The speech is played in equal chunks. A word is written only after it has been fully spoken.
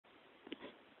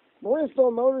Bristol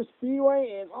Motor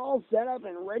Speedway is all set up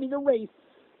and ready to race.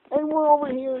 And we're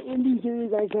over here in the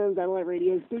Sirius XM Satellite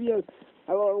Radio Studios.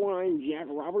 Hello everyone, I'm Jack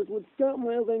Roberts with Scott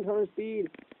Miles and Car Speed.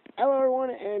 Hello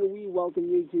everyone, and we welcome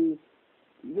you to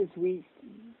this week's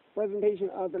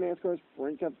presentation of the NASCAR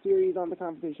Sprint Cup Series on the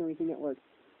Competition Racing Network.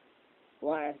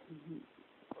 Last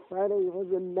Friday was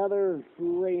another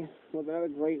great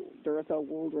Duracell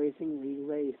World Racing League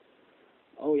race.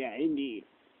 Oh yeah, indeed.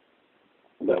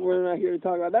 But we're not here to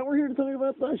talk about that. We're here to talk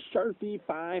about the Sharpie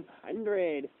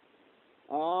 500.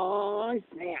 Oh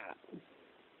snap!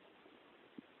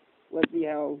 Let's see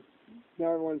what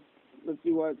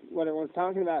everyone's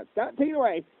talking about. Scott, take it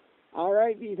away. All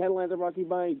right, these headlines are brought to you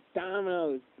by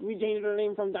Domino's. We changed our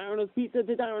name from Domino's Pizza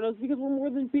to Domino's because we're more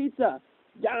than pizza.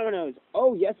 Domino's.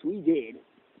 Oh yes, we did.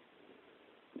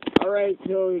 All right,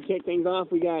 so to kick things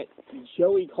off, we got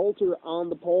Joey Coulter on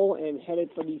the pole and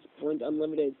headed for the Sprint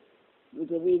Unlimited.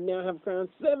 We now have crowned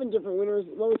 7 different winners,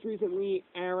 most recently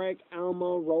Eric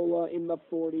Almirola in the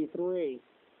 43,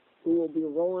 who will be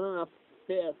rolling off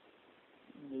 5th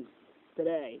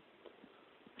today.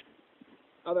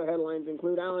 Other headlines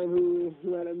include Allen, who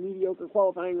had a mediocre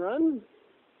qualifying run,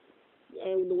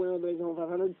 and the winner of the Daytona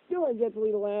 500 still has yet to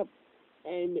lead a lap,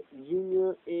 and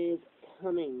Junior is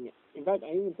coming. In fact, I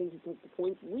even think he took the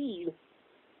points lead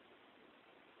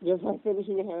just by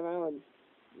finishing ahead of Allen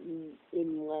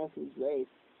in last week's race.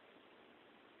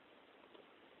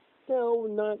 So,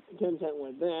 not content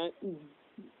with that.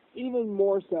 Even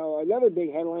more so, another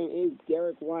big headline is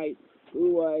Derek White,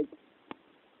 who was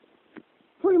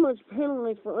pretty much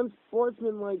penalized for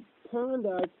unsportsmanlike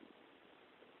conduct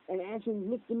and actions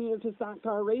misdemeanor to stock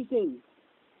car racing.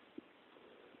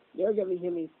 They're giving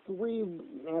him a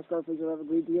NASCAR officials have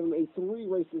agreed to give him a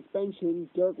 3-race suspension.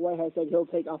 Derek White has said he'll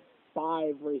take a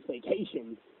 5-race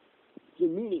vacation,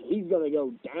 meaning he's going to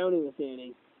go down in the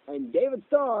standings. And David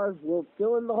Starr will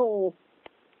fill in the hole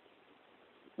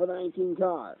for the 19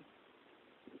 car.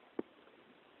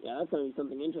 Yeah, that's going to be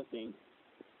something interesting.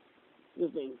 So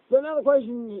now the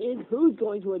question is, who's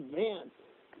going to advance?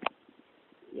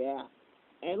 Yeah.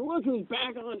 And look who's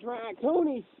back on track,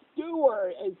 Tony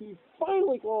Stewart, as he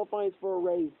finally qualifies for a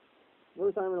race.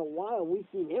 First time in a while we've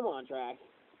seen him on track.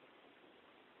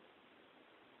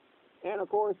 And of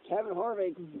course, Kevin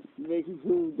Harvick,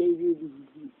 who debuted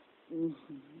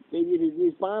his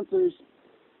new sponsors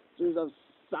of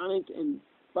Sonic and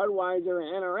Budweiser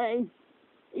and NRA.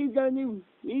 He's kind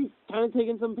of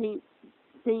taken some paint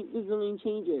design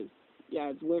changes. Yeah,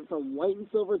 it's went from white and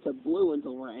silver to blue and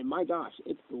silver, and my gosh,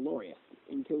 it's glorious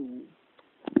and cool.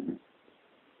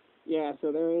 Yeah,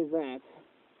 so there is that.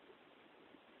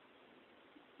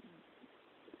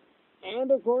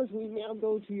 And of course, we now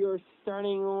go to your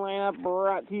starting lineup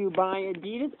brought to you by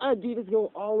Adidas. Adidas go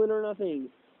all in or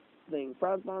nothing.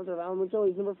 Proud sponsor of Alan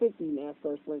Macelli's number 50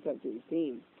 NASCAR Sprint Cup Series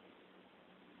team.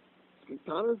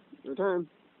 Connor, your turn.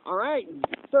 All right,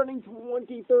 starting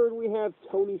 23rd, we have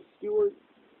Tony Stewart.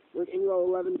 Rick in row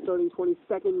 11, starting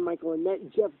 22nd, Michael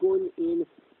Annett. Jeff Gordon in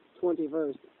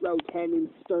 21st. Row 10 and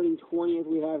starting 20th,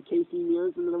 we have Casey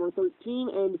Mears in the number 13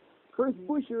 and Chris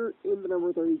Buescher in the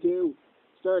number 32.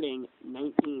 Starting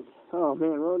 19th. Oh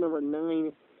man, row number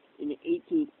 9 in the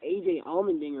 18th, AJ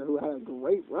Allmendinger, who had a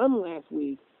great run last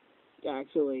week,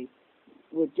 actually,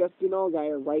 with Justin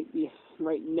Allgaier right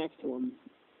next to him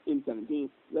in 17th.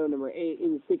 Row number 8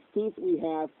 in the 16th, we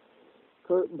have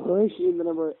Kurt Busch in the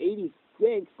number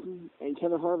 86 and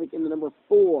Kevin Harvick in the number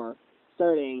 4,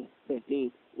 starting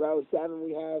 15th. Row 7,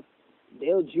 we have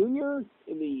Dale Jr.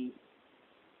 in the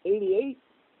 88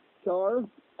 car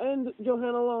and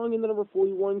Johanna Long in the number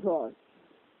 41 car.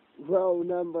 Row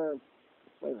number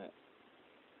 6,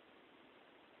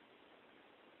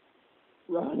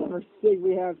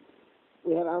 we have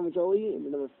Al Majoli in the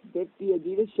number 50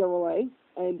 Adidas Chevrolet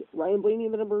and Ryan Blaney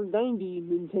in the number 90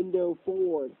 Nintendo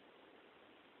Ford.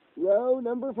 Row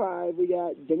number 5, we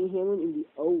got Denny Hamlin in the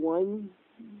 01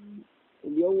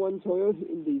 Toyota,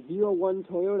 in the 01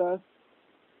 Toyota,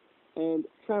 and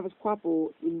Travis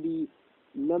Quapple in the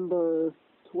number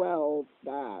 12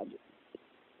 Dodge.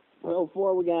 Row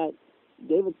 4, we got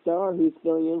David Starr, who's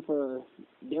filling in for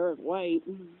Derek White.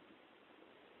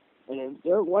 And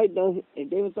if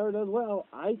David Starr does well,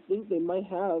 I think they might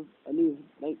have a new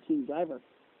 19 driver.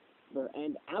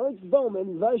 And Alex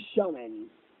Bowman, the showman.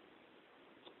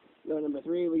 Row number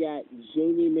 3, we got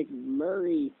Jamie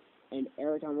McMurray and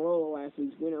Eric Almirola, last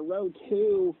week's winner. Row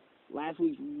 2, last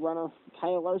week's runner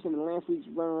Kyle Larson, and last week's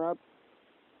runner-up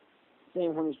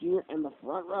Sam Hornish Jr. And the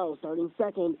front row, starting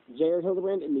second, Jared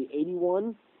Hildebrand in the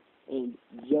 81 and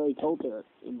Joey Coulter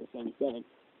in the 77.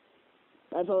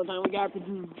 That's all the time we got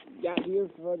here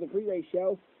for the pre-race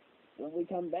show. When we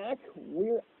come back,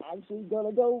 we're actually going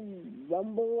to go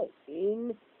rumble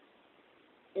in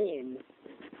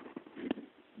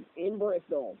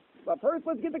Bristol. But first,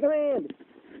 let's get the command.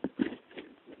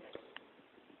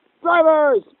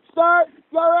 Drivers, start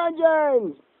your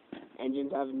engines!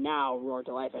 Engines have now roared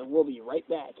to life, and we'll be right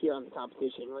back here on the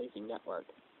Competition Racing Network.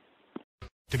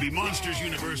 To be Monsters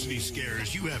University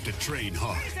Scares, you have to train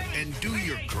hard and do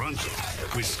your grunting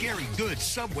with scary good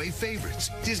Subway favorites.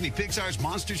 Disney Pixar's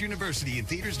Monsters University in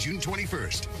theaters June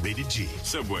 21st. Rated G.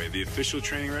 Subway, the official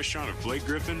training restaurant of Blake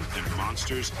Griffin and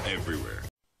monsters everywhere.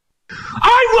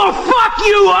 I will fuck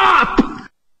you up!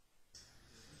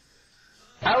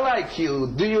 I like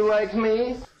you. Do you like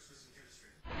me?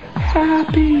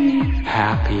 Happy,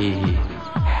 happy,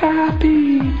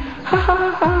 happy, ha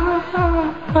ha ha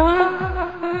ha ha.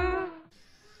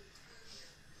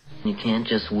 You can't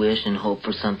just wish and hope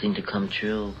for something to come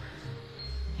true.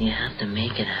 You have to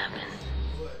make it happen.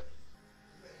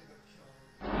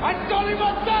 I told you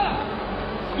what's better!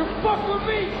 You fuck with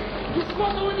me! You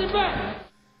fuck with your back!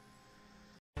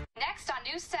 Next on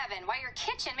News 7, why your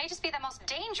kitchen may just be the most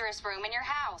dangerous room in your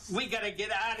house. We gotta get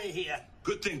out of here.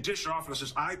 Good thing Dish offered us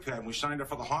this iPad and we signed up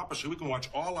for the Hopper so we can watch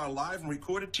all our live and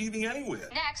recorded TV anywhere.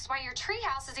 Next, why your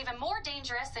treehouse is even more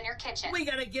dangerous than your kitchen. We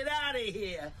gotta get out of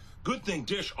here. Good thing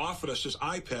Dish offered us this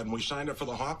iPad and we signed up for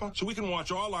the Hopper so we can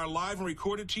watch all our live and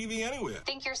recorded TV anywhere.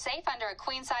 Think you're safe under a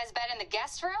queen-size bed in the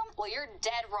guest room? Well, you're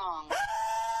dead wrong.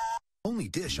 Only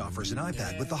Dish offers an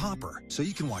iPad with the Hopper, so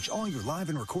you can watch all your live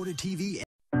and recorded TV.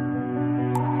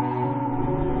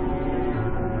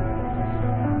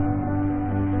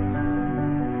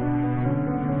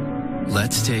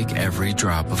 Let's take every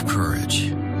drop of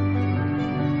courage,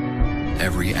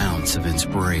 every ounce of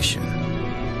inspiration,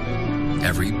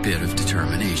 every bit of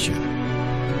determination,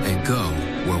 and go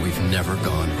where we've never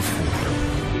gone before.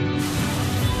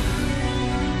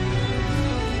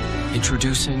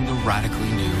 Introducing the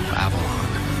radically new Avalon.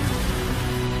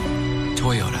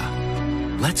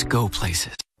 Toyota. Let's go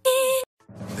places.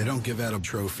 They don't give out a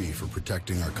trophy for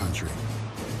protecting our country.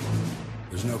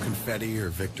 There's no confetti or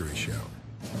victory show.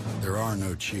 There are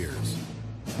no cheers.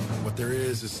 What there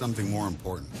is something more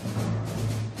important.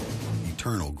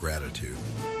 Eternal gratitude.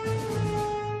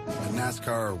 At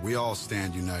NASCAR, we all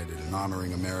stand united in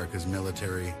honoring America's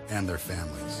military and their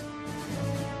families.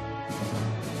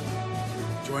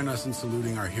 Join us in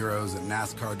saluting our heroes at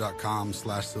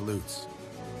NASCAR.com/salutes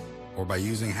or by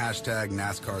using hashtag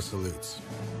NASCAR salutes.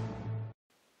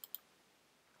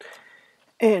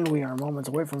 And we are moments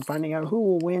away from finding out who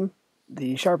will win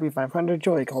the Sharpie 500.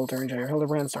 Joey Coulter and Jair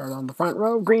Hildebrand start on the front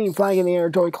row. Green flag in the air.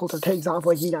 Joey Coulter takes off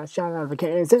like he got shot out of a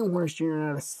cannon. Sam Morris Jr.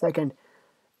 out of second.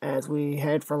 As we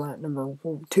head for lap number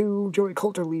 2, Joey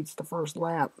Coulter leads the first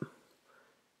lap.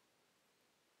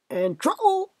 And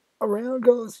trouble! Around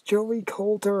goes Joey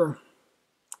Coulter.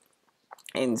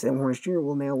 And Sam Morris Jr.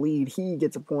 will now lead. He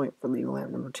gets a point for leading lap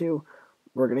number 2.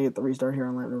 We're going to get the restart here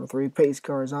on lap number 3. Pace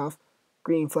car is off.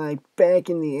 Green flag back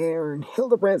in the air. And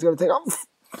Hildebrand's going to take off.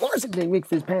 Larson didn't make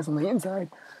this pass on the inside.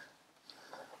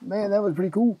 Man, that was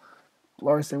pretty cool.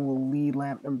 Larson will lead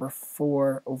lap number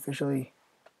 4 officially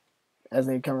as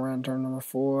they come around turn number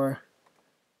 4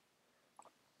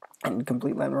 and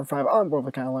complete lap number 5 on board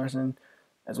with Kyle Larson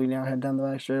as we now head down the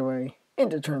back straightaway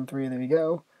into turn 3. There we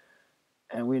go.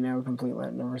 And we now complete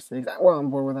lap number 6. We're on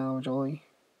board with Alan Jolie.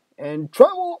 And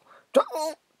trouble!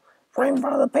 Right in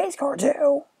front of the pace car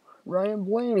too. Ryan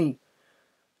Blaney.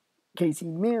 Casey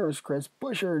Mears, Chris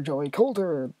Buescher, Joey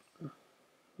Coulter,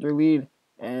 your lead,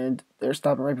 and they're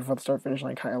stopping right before the start-finish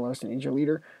line. Kyle Larson is your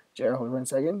leader, Jared Hildebrand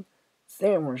second,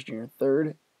 Sam Morris Jr.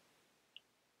 third,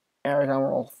 Eric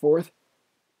Almirola fourth,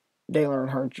 Dale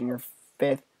Earnhardt Jr.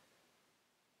 fifth,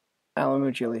 Alan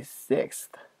Muccioli sixth.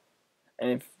 And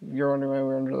if you're wondering why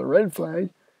we're under the red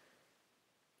flag,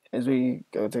 as we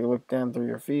go take a look down through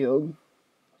your field,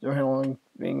 Joe Hanlon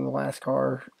being the last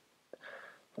car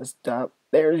to stop.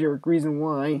 There's your reason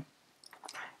why.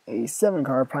 A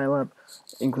 7-car pileup,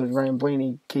 including Ryan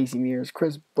Blaney, Casey Mears,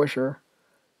 Chris Buescher,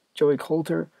 Joey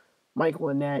Coulter, Michael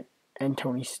Annett, and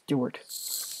Tony Stewart.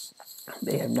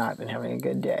 They have not been having a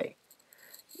good day.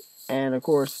 And of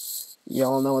course, you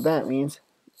all know what that means.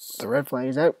 The red flag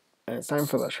is out, and it's time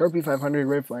for the Sharpie 500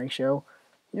 Red Flag Show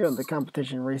here on the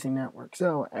Competition Racing Network.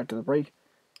 So, after the break,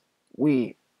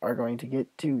 we are going to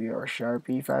get to your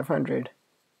Sharpie 500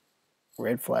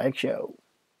 Red Flag Show.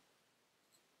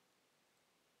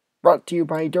 Brought to you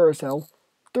by Duracell.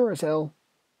 Duracell,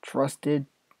 trusted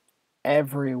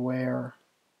everywhere.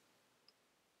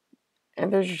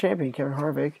 And there's your champion, Kevin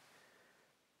Harvick,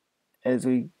 as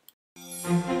we...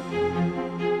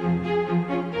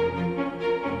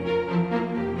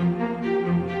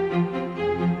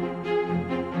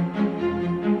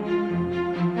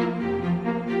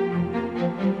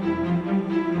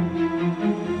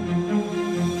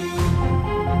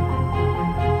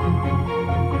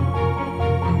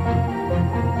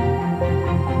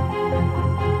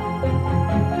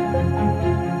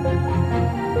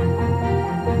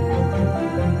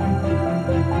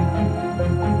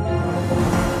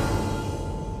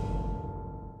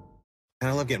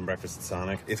 getting breakfast at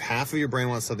Sonic. If half of your brain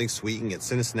wants something sweet, you can get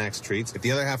Cinesnacks treats. If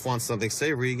the other half wants something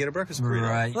savory, you get a breakfast burrito.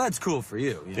 Right. Well, that's cool for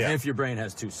you. Yeah. If your brain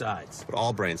has two sides. But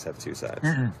all brains have two sides.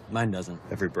 Mine doesn't.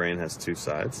 Every brain has two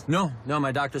sides. No,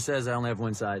 my doctor says I only have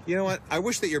one side. You know what? I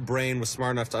wish that your brain was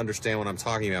smart enough to understand what I'm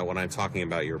talking about when I'm talking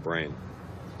about your brain.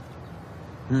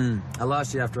 I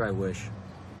lost you after I wish.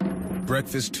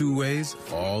 Breakfast two ways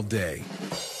all day.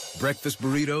 Breakfast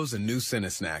burritos and new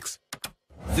Cinesnacks.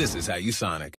 This is how you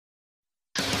Sonic.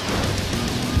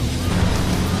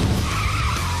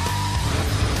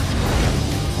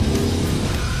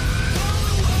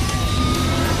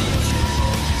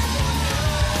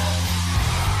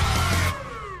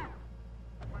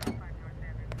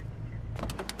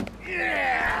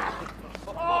 Yeah!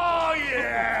 Oh,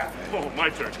 yeah! Oh, my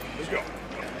turn. Let's go.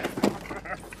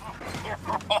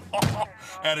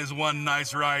 That is one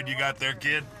nice ride you got there,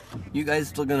 kid. You guys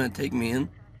still gonna take me in?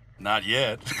 Not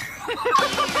yet.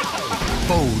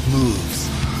 Bold moves.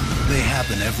 They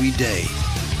happen every day.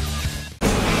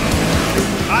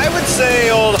 I would say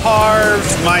old Harv,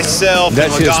 myself,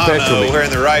 and Logano were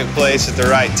in the right place at the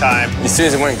right time. As soon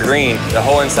as it went green, the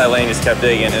whole inside lane just kept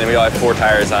digging, and then we all had 4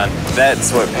 tires on.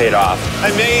 That's what paid off.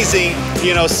 Amazing,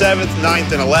 7th,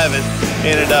 9th, and 11th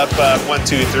ended up 1,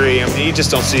 2, 3. I mean, you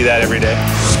just don't see that every day.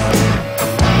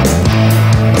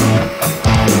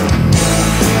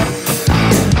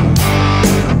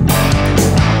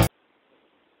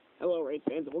 Hello, race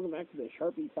fans, and welcome back to the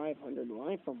Sharpie 500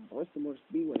 live from Bristol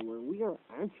Speedway, where we are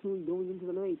actually going into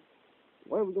the night.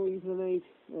 Why are we going into the night?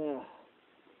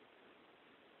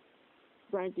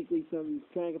 Practically, some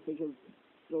track officials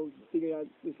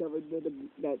discovered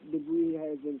that debris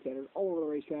has been scattered all over the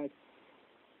racetrack,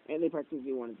 and they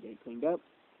practically wanted to get it cleaned up.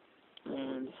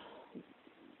 And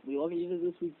we welcome you to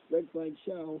this week's Red Flag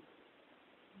show.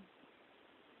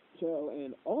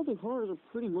 And all the cars are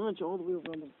pretty much all the way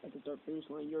over at the start-finish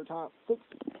line. Your top 6,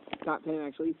 top 10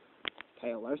 actually: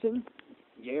 Kyle Larson,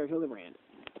 J.R. Hildebrand,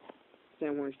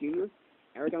 Sam Hornish Jr.,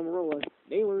 Eric Almirola,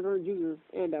 Dale Earnhardt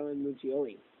Jr., and Alan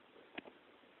Muccioli.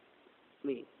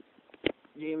 Me,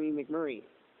 Jamie McMurray,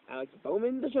 Alex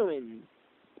Bowman, the showman,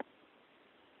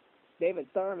 David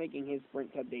Starr making his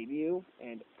Sprint Cup debut,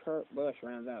 and Kurt Busch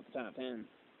rounds out the top 10.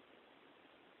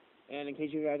 And in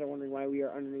case you guys are wondering why we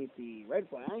are underneath the red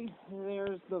flag,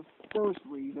 there's the first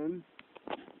reason.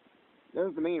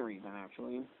 There's the main reason,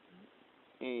 actually.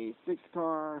 A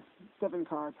 7-car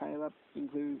pileup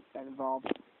that involves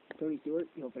Tony Stewart.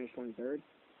 He'll finish 23rd.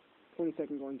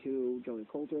 22nd going to Joey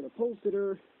Coulter, the pole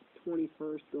sitter.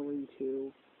 21st going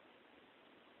to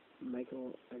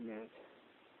Michael Annett.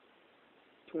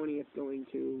 20th going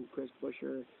to Chris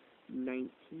Buescher.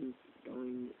 19th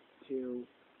going to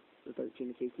the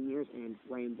 13 Casey Mears, and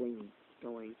Ryan Blaney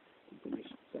going to finish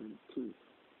 17th.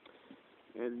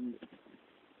 And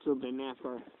so the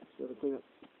NASCAR, so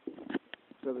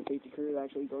the safety crew is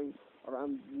actually going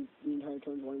around the entire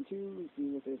turns 1 and 2,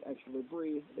 seeing if there's extra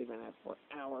debris. They've been at for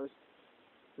hours.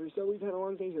 So we've had a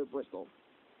long day here at Bristol.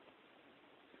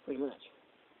 Pretty much.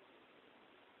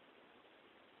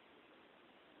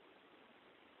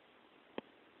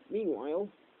 Meanwhile,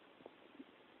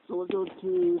 so let's go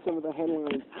to some of the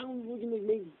headlines. I'm looking to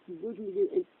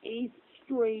get an 8th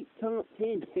straight top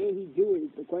 10. Can he do it?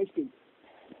 Is the question.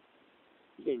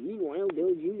 And meanwhile,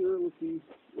 Dale Jr. looks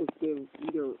to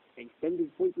either extend his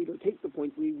point lead or take the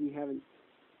point lead. We haven't.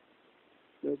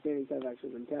 No standings have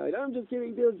actually been tallied. I'm just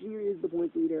kidding. Dale Jr. is the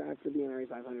point leader after the NRA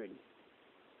 500.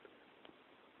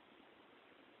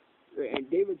 And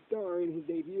David Starr in his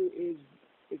debut is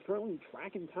currently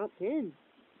tracking top 10.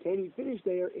 Can he finish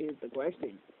there is the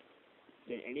question.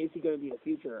 And is he going to be the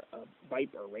future of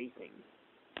Viper Racing?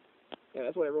 Yeah,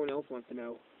 that's what everyone else wants to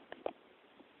know.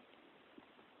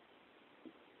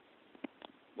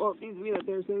 Well, it seems to me that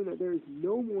they're saying that there's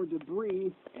no more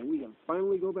debris, and we can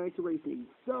finally go back to racing.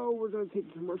 So we're going to take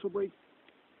a commercial break,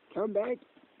 come back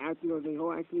after the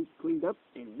whole actually cleaned up,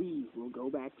 and we will go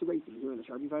back to racing here on the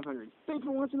Sharpie 500. Thanks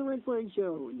for watching the Red Flag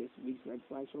Show. And this week's Red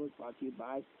Flag Show is brought to you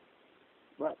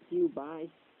by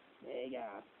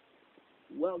Sega.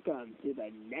 Welcome to the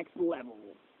next level.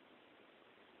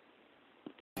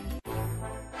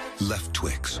 Left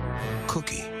Twix,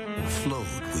 cookie,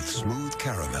 flowed with smooth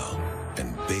caramel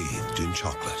and bathed in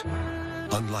chocolate.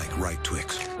 Unlike Right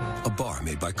Twix, a bar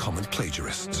made by common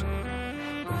plagiarists.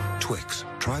 Twix,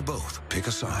 try both, pick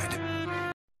a side.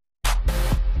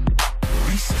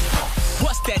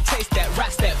 What's that taste that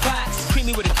rocks that box?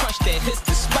 Creamy with a crunch that hits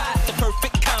the spot. The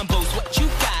perfect combo's what you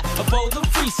got. A bowl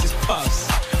of Reese's Puffs.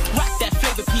 Rock that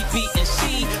flavor, PB and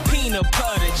C. Peanut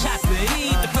butter,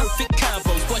 chocolatey. The perfect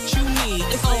combo's what you need.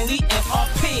 It's only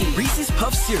MRP. Reese's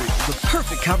Puffs cereal, the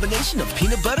perfect combination of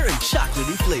peanut butter and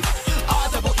chocolatey flavor.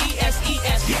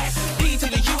 R-E-E-S-E-S, yes. B to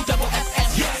the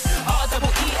U-double-F-S, yes.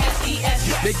 R-E-E-S-E-S,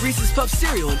 yes. Make Reese's Puffs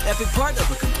cereal an epic part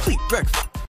of a complete breakfast.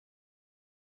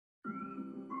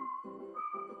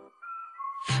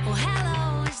 Well,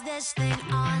 hello, is this thing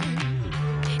on?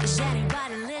 Is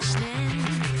anybody listening?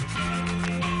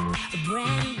 A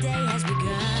brand new day has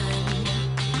begun.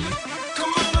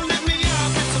 Come on and let me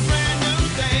up, it's a brand new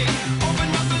day. Open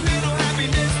up a little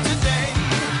happiness today.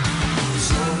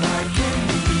 So I can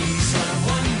be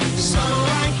someone new. So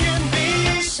I can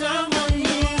be someone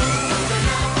new.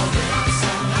 Open up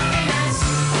some happiness.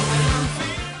 Open up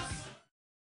fears.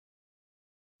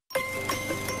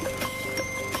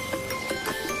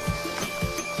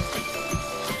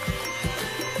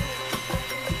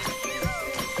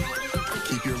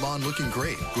 Keep your lawn looking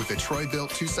great with a Troy-built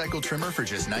 2-cycle trimmer for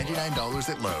just $99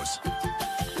 at Lowe's.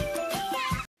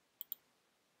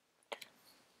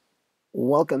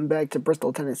 Welcome back to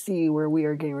Bristol, Tennessee, where we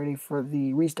are getting ready for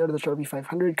the restart of the Sharpie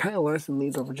 500. Kyle Larson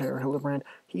leads over Jared Hildebrand.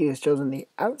 He has chosen the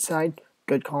outside.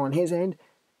 Good call on his end.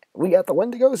 We got the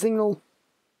when to go signal.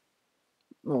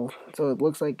 Oh, so it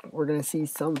looks like we're going to see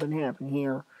something happen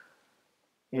here.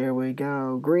 Here we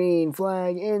go. Green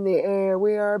flag in the air.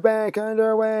 We are back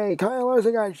underway. Kyle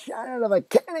Larson got shot out of a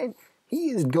cannon. He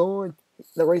is gone.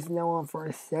 The race is now on for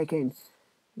a second.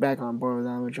 Back on board with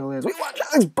Amateur as we watch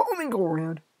Alex Bowman go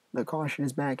around. The caution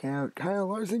is back out. Kyle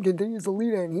Larson continues to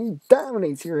lead and he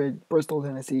dominates here at Bristol,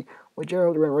 Tennessee, with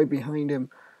Gerald Durant right behind him.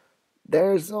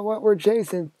 There's what we're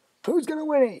chasing. Who's going to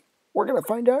win it? We're going to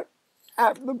find out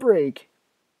after the break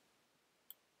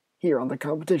here on the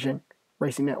Competition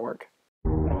Racing Network.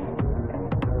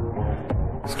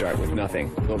 Start with nothing.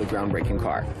 Build a groundbreaking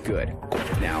car. Good.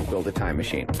 Now build a time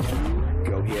machine.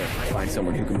 Go here. Find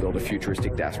someone who can build a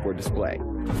futuristic dashboard display.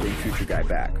 Bring Future Guy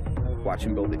back. Watch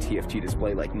him build a TFT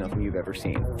display like nothing you've ever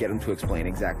seen. Get him to explain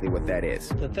exactly what that is.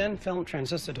 The thin film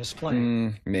transistor display.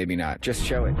 Maybe not. Just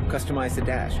show it. Customize the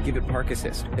dash. Give it park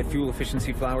assist. That fuel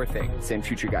efficiency flower thing. Send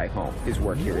Future Guy home. His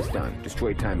work here is done.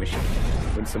 Destroy time machine.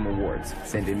 Win some awards.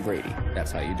 Send in Brady.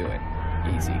 That's how you do it.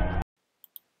 Easy.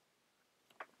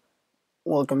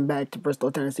 Welcome back to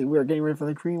Bristol, Tennessee. We are getting ready for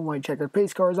the green, white checkered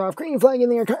pace cars off. Green flag in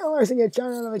the air. Kyle Larson gets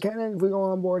shot out of the cannon. If we go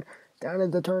on board, down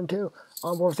into turn 2.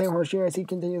 On board Sam Horseshoe as he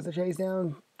continues to chase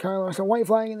down Kyle Larson. White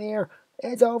flag in the air.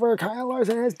 It's over. Kyle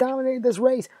Larson has dominated this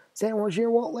race. Sam Horseshoe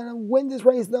won't let him win this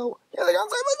race, though. Here they go.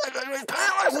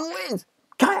 Kyle Larson wins.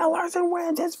 Kyle Larson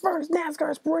wins his first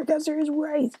NASCAR Sport Cup Series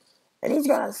race. And he's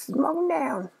going to smoke him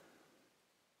down.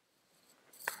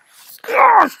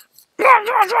 Yes! Yes,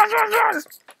 yes, yes, yes, yes!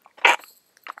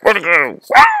 Where'd it go?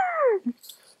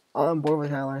 On board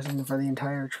with Kyle Larson for the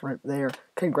entire trip there.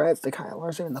 Congrats to Kyle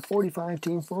Larson and the 45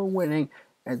 team for winning,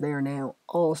 as they are now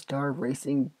all-star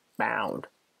racing bound.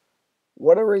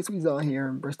 What a race we saw here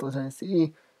in Bristol,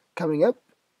 Tennessee. Coming up,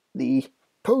 the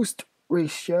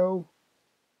post-race show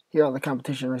here on the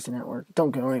Competition Racing Network. Don't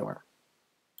go anywhere.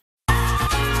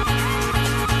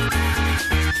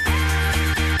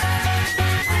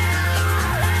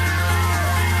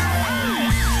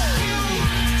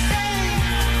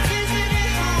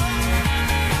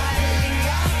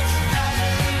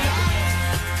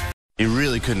 You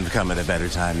really couldn't come at a better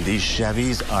time. These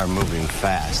Chevys are moving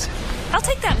fast. I'll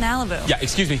take that Malibu. Yeah,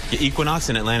 excuse me. Your Equinox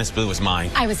and Atlantis Blue was mine.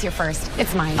 I was here first.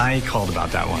 It's mine. I called about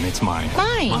that one. It's mine.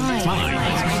 Mine. It's mine.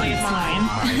 It's mine.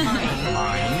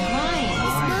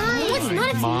 No, it's not.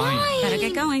 It's mine. Better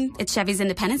get going. It's Chevy's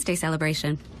Independence Day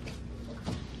celebration.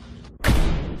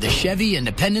 The Chevy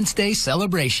Independence Day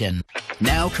celebration.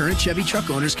 Now, current Chevy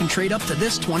truck owners can trade up to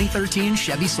this 2013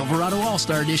 Chevy Silverado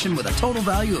All-Star Edition with a total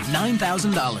value of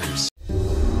 $9,000.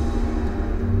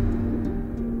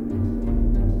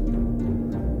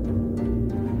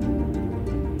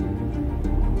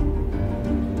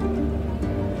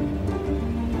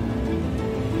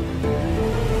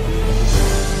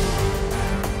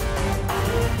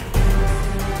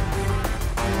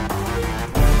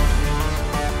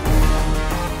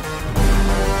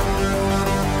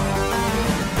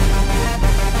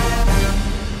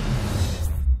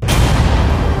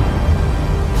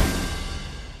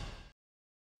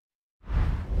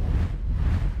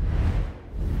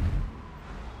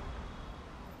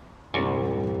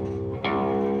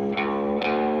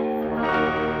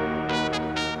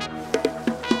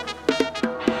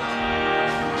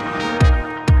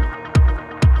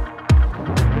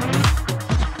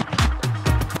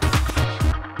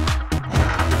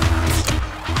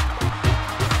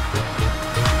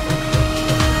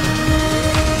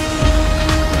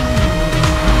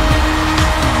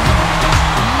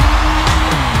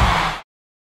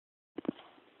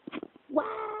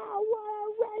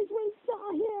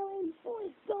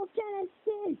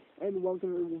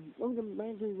 welcome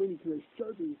back everybody to the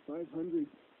Sharpie 500.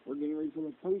 We're getting ready for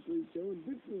the post-race show, and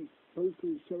this week's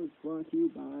post-race show is brought to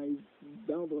you by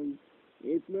Valvoline.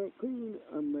 It's not clean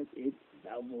unless it's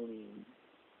Valvoline.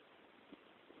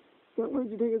 Scott, why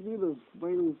don't you take us through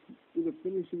the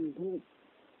finishing results?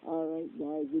 Alright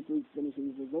guys, this week's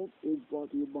finishing results is brought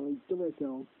to you by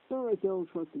Duracell. Duracell,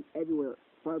 trusted everywhere.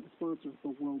 Proud sponsor of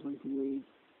the World Racing League.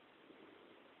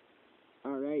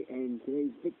 Alright, and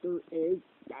today's victor is,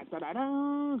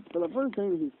 da-da-da-da! For the first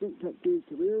time in his Sprint Cup Series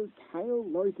career, Kyle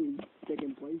Larson.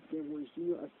 Second place, Kevin Harvick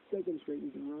Jr., a second straight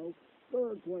week in a row.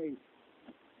 Third place,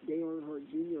 Dale Earnhardt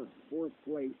Jr., fourth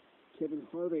place, Kevin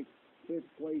Harvick. Fifth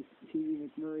place, T.J.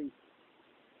 McMurray.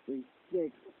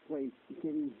 Sixth place,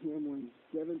 Kenny Hamlin.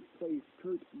 Seventh place,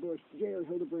 Kurt Busch. J.R.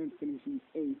 Hildebrand finishing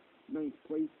eighth. Ninth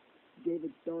place,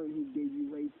 David Starr in his debut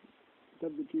race,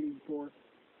 substituting for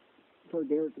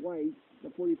Derek White, the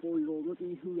 44-year-old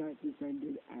rookie who got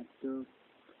suspended after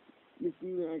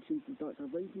misdemeanor actions in stock car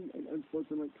racing and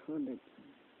unsportsmanlike conduct.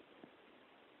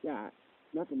 Yeah,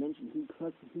 not to mention he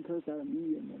cursed out a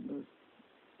media member.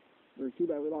 It was too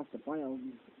bad we lost the file.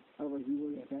 Otherwise he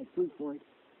would have had proof for it.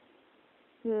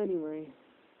 Anyway,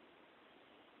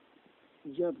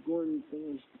 Jeff Gordon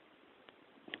finished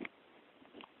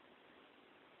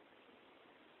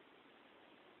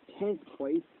 10th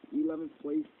place, 11th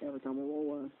place, Eric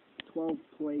Almirola, 12th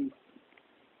place,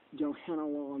 Johanna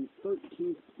Long,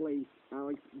 13th place,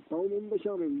 Alex Bowman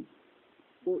Bashaman,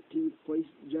 14th place,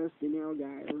 Justin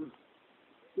Allgaier,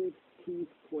 15th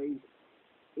place,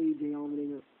 AJ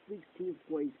Allmendinger, 16th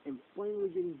place, and finally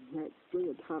getting that string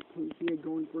of top 10 he had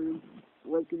going for him,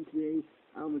 broken today,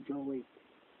 Alma Jolie.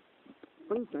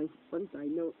 Fun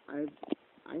side note, I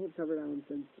have covered Alan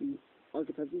since the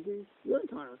Architecture Series. Really,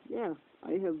 Connor? Yeah,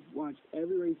 I have watched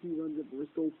every race he runs at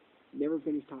Bristol, never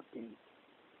finished top 10.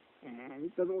 And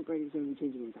it doesn't look like it's going to be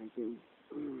changing anytime soon.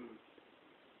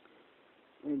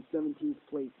 And 17th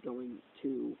place going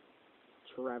to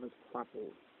Travis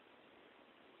Krappel.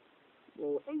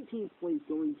 Well, 18th place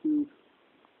going to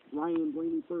Ryan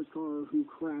Blaney, first car who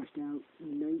crashed out.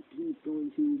 19th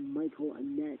going to Michael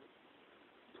Annette.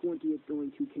 20th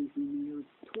going to Casey Mears.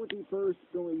 21st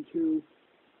going to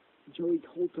Joey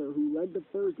Coulter, who led the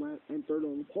first lap and third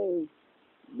on the pole.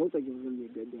 Looked like it was going to be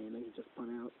a good day, and then he just spun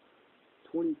out.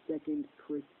 22nd,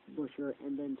 Chris Buescher,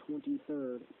 and then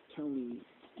 23rd, Tony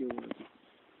Stewart.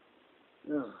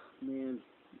 Oh, man.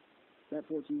 That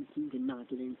 14 team did not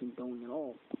get anything going at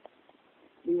all.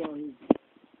 Meanwhile,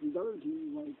 his other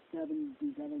team, like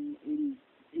 77, 80,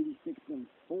 86, and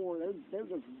 4, they're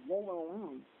just rolling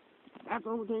around. That's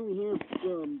all the time we hear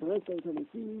from Bristol,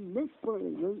 Tennessee. Next Friday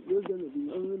night, we're going to be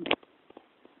on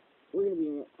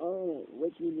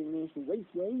Richmond International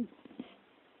Raceway.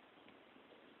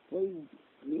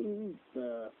 Meaning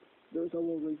the Duracell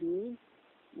World Racing League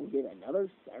will get another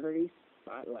Saturday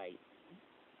spotlight.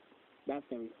 That's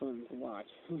going to be fun to watch.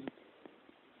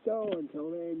 So,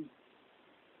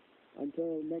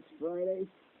 until next Friday,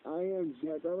 I am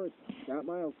Jack Roberts, Scott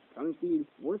Miles, Connor Speed.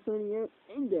 We're signing out,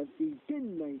 and that's the good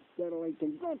night satellite.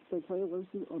 Congrats to Tyler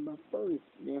Larson on the first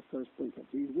NASCAR Sprint Cup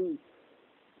Series win.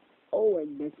 Oh,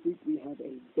 and next week we have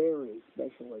a very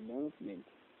special announcement.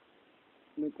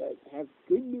 It has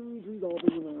good news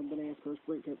revolving around the NASCAR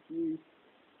Sprint Cup Series.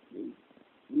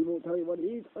 We won't tell you what it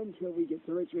is until we get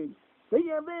to Richmond. See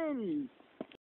ya then!